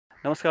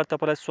नमस्कार,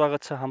 तपाईलाई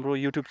स्वागत छ हाम्रो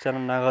युट्युब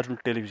च्यानल नागार्जुन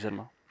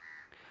टेलिभिजनमा।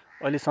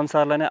 अहिले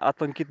संसारलाई नै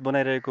आतंकित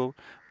बनाइरहेको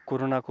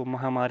कोरोनाको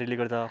महामारीले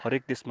गर्दा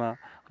हरेक देशमा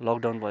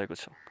लकडाउन भएको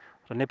छ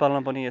र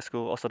नेपालमा पनि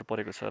यसको असर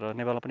परेको छ र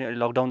नेपालमा पनि अहिले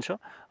लकडाउन छ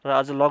र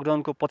आज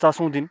लकडाउनको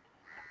 50औं दिन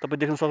तपाईँ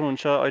देख्न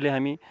सक्नुहुन्छ। अहिले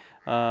हामी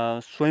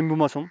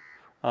स्वयम्भूमा छौँ।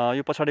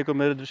 यो पछाडिको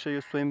मेरो दृश्य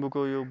यो स्वयम्भूको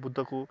यो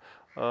बुद्धको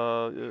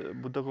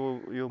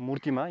यो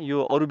मूर्तिमा यो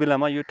अरू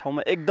बेलामा यो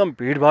ठाउँमा एकदम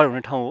भिडभाड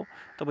हुने ठाउँ हो।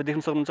 तपाईँ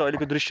देख्न सक्नुहुन्छ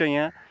अहिलेको दृश्य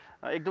यहाँ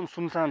एकदम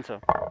सुनसान छ।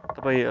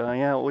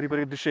 तपाईँ यहाँ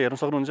वरिपरिको दृश्य हेर्न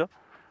सक्नुहुन्छ।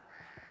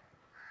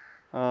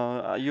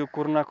 यो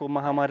कोरोनाको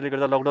महामारीले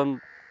गर्दा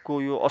लकडाउनको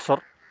यो असर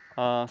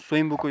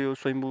स्वयम्भूको यो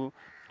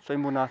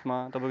स्वयम्भुनाथमा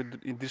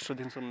तपाईँको दृश्य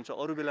देख्न सक्नुहुन्छ।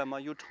 अरू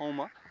बेलामा यो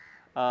ठाउँमा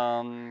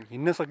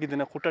हिँड्न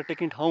सकिँदैन, खुट्टा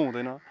टेक्ने ठाउँ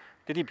हुँदैन,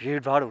 त्यति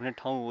भिडभाड हुने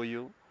ठाउँ हो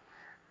यो।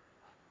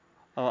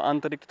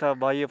 आन्तरिक तथा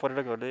बाह्य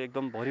पर्यटकहरूले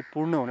एकदम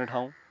भरिपूर्ण हुने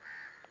ठाउँ,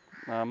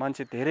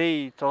 मान्छे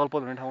धेरै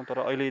चहलपहल हुने ठाउँ। तर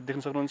अहिले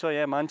देख्न सक्नुहुन्छ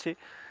यहाँ मान्छे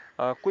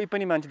कोही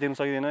पनि मान्छे देख्न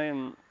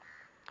सकिँदैन,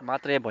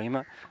 मात्र यहाँ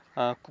भुइँमा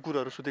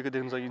कुकुरहरू सुतेको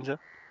देख्न सकिन्छ।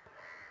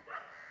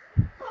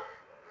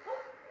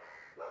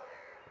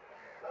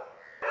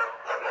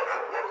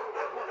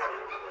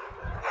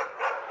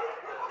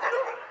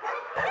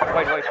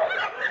 वाइट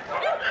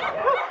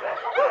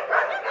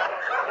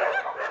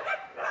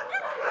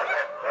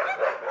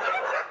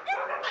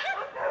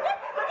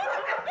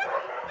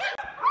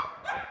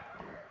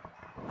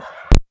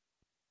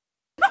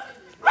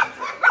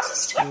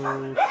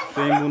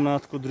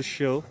स्वयम्भुनाथको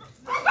दृश्य हो,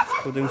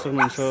 देख्न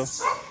सक्नुहुन्छ।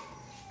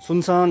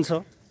 सुनसान छ,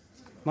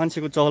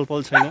 मान्छेको चहल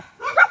पहल छैन,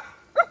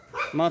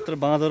 मात्र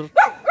बाँदर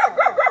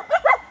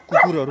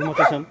कुकुरहरू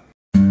मात्रै छन्।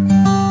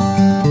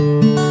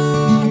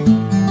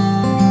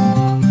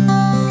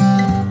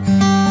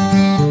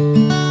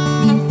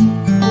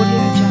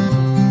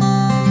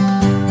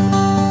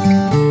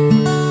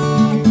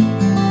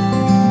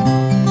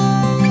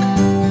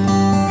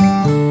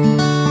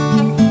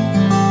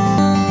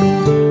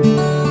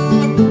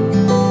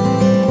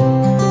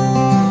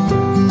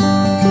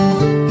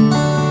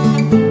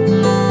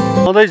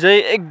 सधैँ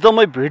चाहिँ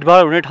एकदमै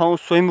भिडभाड हुने ठाउँ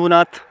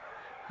स्वयम्भुनाथ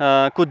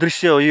को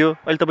दृश्य हो यो।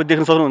 अहिले तपाईँ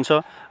देख्न सक्नुहुन्छ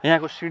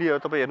यहाँको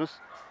सिँढीहरू तपाईँ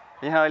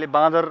हेर्नुहोस्। यहाँ अहिले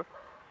बाँदर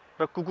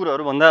र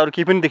कुकुरहरू भन्दा अरू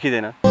केही पनि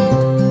देखिँदैन।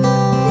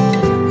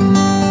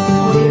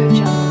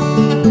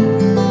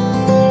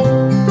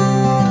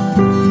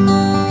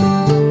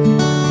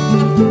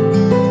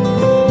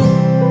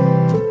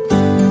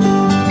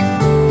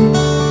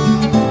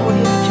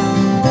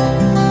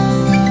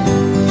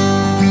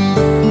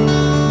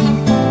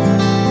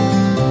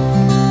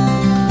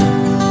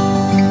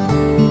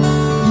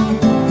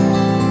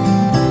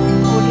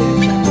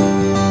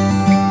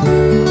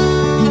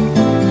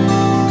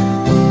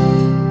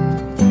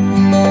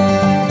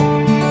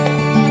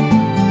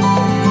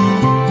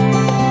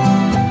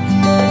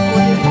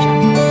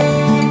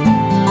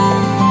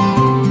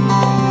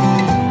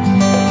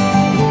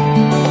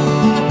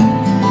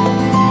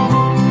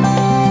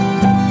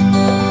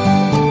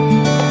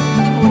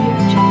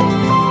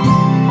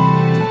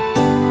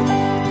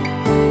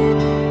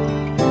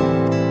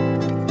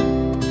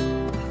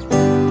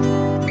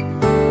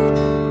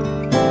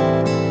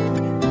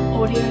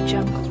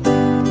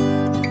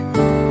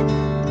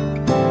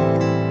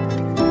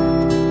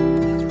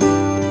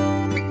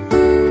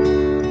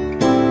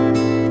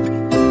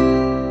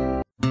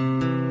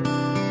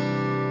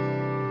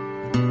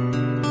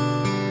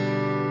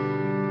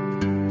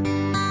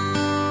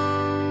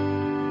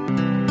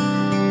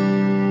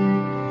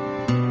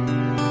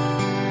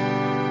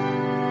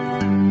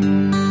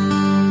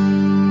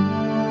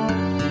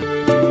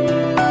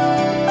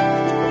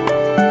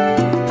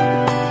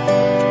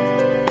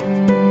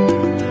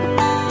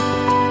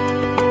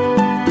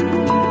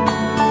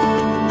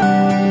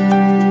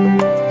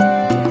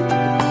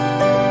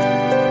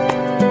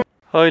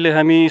 अहिले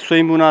हामी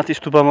स्वयम्भुनाथ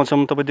स्तूपमा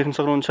छौँ। तपाईँ देख्न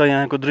सक्नुहुन्छ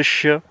यहाँको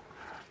दृश्य।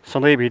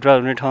 सधैँ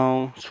भिडभाड हुने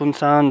ठाउँ,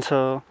 सुनसान छ,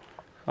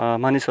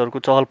 मानिसहरूको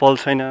चहल पहल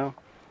छैन,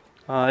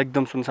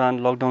 एकदम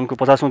सुनसान। लकडाउनको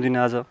 50औं दिन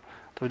आज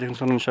तपाईँ देख्न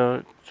सक्नुहुन्छ।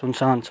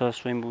 सुनसान छ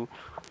स्वयम्भू।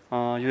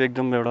 यो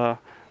एकदम एउटा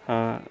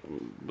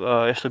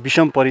यस्तो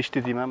विषम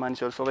परिस्थितिमा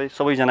मान्छेहरू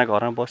सबैजना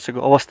घरमा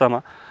बसेको अवस्थामा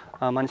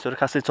मानिसहरू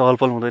खासै चहल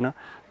पहल हुँदैन।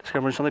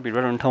 त्यसकारण पनि सधैँ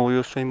भिडभाड हुने ठाउँ हो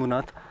यो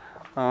स्वयम्भुनाथ।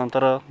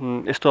 तर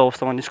यस्तो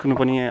अवस्थामा निस्कनु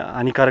पनि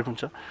हानिकारक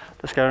हुन्छ,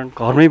 त्यसकारण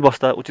घरमै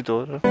बस्दा उचित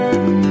हो।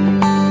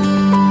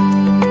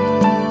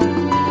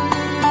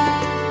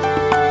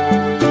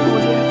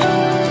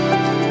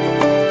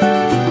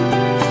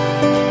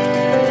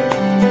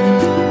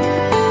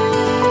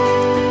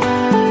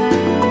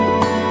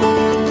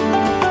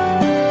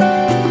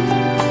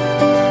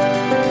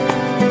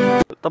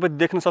 तपाईँ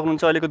देख्न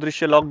सक्नुहुन्छ अहिलेको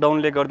दृश्य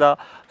लकडाउनले गर्दा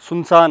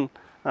सुनसान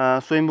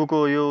स्वयम्भूको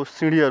यो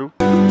सिँढीहरू।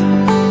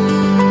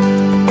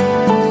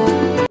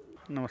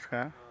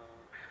 नमस्कार,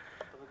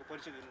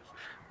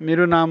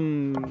 मेरो नाम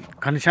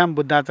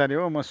सwyambhunath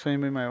हो। म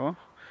स्वयम्भूमा हो,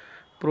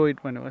 पुरोहित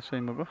पनि हो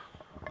स्वयम्भूको।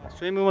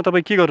 स्वयम्भूमा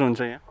तपाईँ के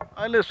गर्नुहुन्छ यहाँ?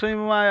 अहिले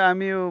स्वयम्भूमा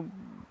हामी यो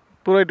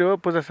पुरोहित हो,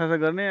 पूजासाजा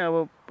गर्ने।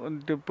 अब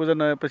त्यो पूजा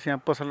नभएपछि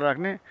यहाँ पसल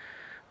राख्ने।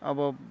 अब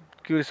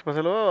क्युरिस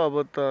पसल हो, अब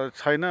त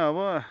छैन। अब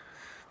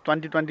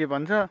 2020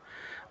 भन्छ,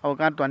 अब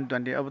कहाँ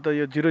 2020, अब त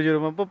यो 00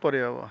 मा पो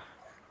पर्यो, अब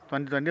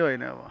 2020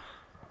 होइन अब।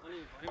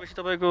 भनेपछि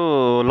तपाईँको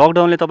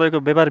लकडाउनले तपाईँको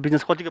व्यापार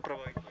बिजनेस कतिको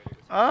प्रभावित भयो?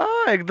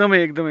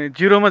 एकदमै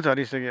 0 मा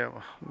झरिसक्यो,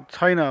 अब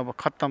छैन, अब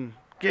खत्तम,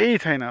 केही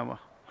छैन,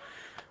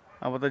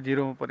 अब त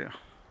 0 मा पर्यो।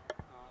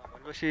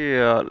 भनेपछि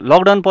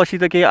लकडाउन पछि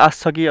त केही आश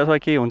छ कि अथवा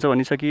केही हुन्छ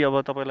भनी छ कि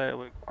अब तपाईँलाई?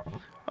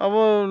 अब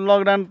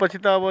लकडाउन पछि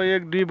त अब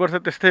 1-2 वर्ष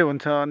त्यस्तै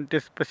हुन्छ, अनि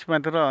त्यसपछि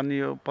मात्र अनि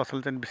यो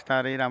पसल चाहिँ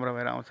बिस्तारै राम्रो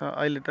भएर आउँछ।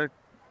 अहिले त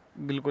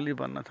बिल्कुलै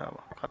बन्द छ, अब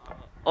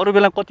खत्तम। अरू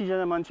बेला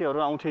कतिजना मान्छेहरू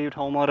आउँथे यो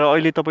ठाउँमा र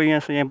अहिले तपाईँ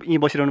यहीँ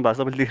बसिरहनु भएको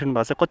छ, तपाईँले देखिरहनु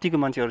भएको छ, कतिको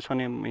मान्छेहरू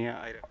छन् यहाँ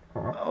आएर?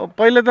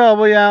 पहिला त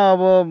अब यहाँ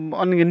अब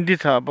अनगिन्ती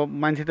छ, अब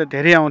मान्छे त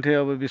धेरै आउँथे,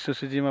 अब विश्व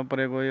सूचीमा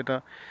परेको यो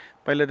त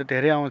पहिला त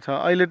धेरै आउँछ,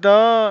 अहिले त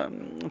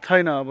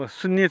छैन, अब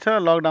शून्य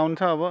छ, लकडाउन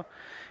छ, अब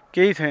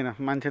केही छैन,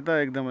 मान्छे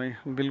त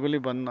एकदमै बिल्कुलै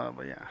बन्द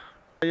अब यहाँ।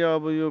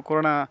 अब यो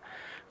कोरोना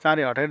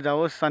चाँडै हटेर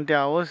जाओस्, शान्ति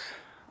आओस्,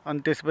 अनि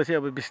त्यसपछि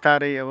अब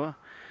बिस्तारै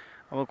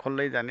अब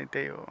खोल्दै जाने,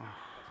 त्यही हो।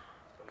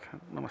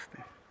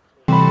 नमस्ते।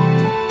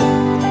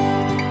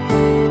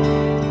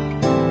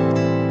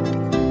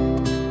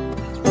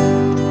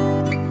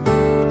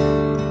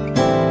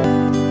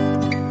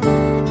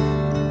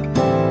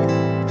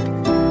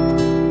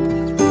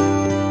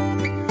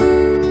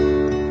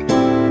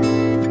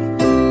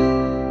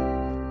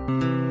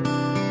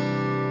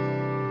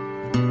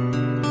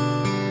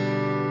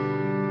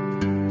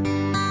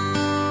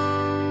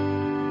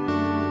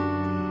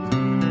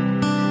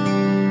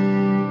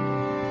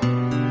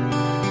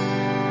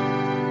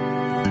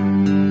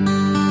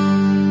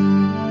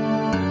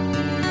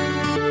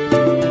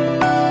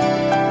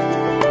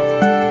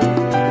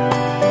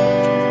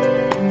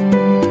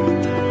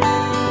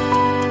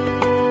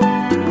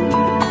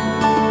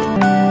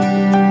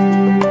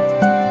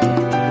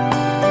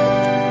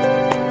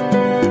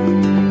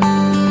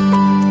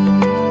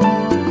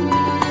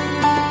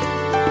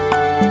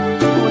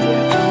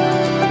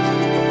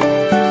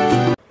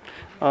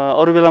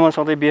 अरू बेलामा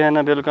सधैँ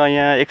बिहान बेलुका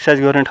यहाँ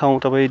एक्सर्साइज गर्ने ठाउँ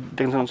तपाईँ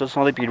देख्न सक्नुहुन्छ,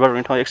 सधैँ भिडभाड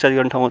हुने ठाउँ, एक्सर्साइज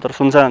गर्ने ठाउँ तर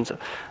सुनसान छ।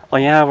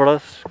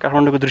 यहाँबाट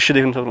काठमाडौँको दृश्य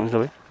देख्न सक्नुहुन्छ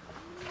तपाईँ।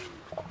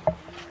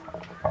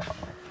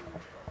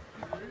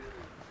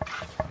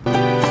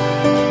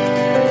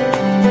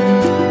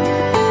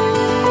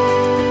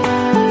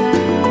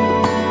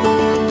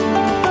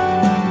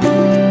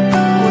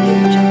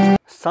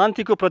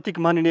 शान्तिको प्रतीक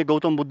मानिने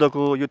गौतम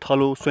बुद्धको यो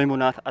थलो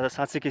स्वयम्भूनाथ आज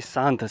साँच्चैकै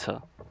शान्त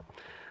छ।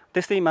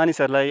 त्यस्तै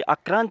मानिसहरूलाई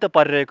आक्रान्त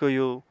पारिरहेको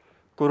यो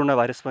कोरोना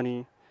भाइरस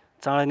पनि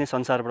चाँडै नै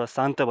संसारबाट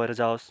शान्त भएर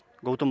जाओस्।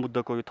 गौतम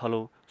बुद्धको यो थलो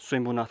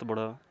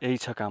स्वयम्भूनाथबाट यही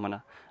छ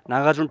कामना।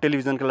 नागार्जुन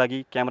टेलिभिजनका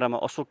लागि क्यामेरामा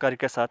अशोक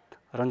कार्कीका साथ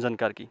रञ्जन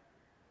कार्की।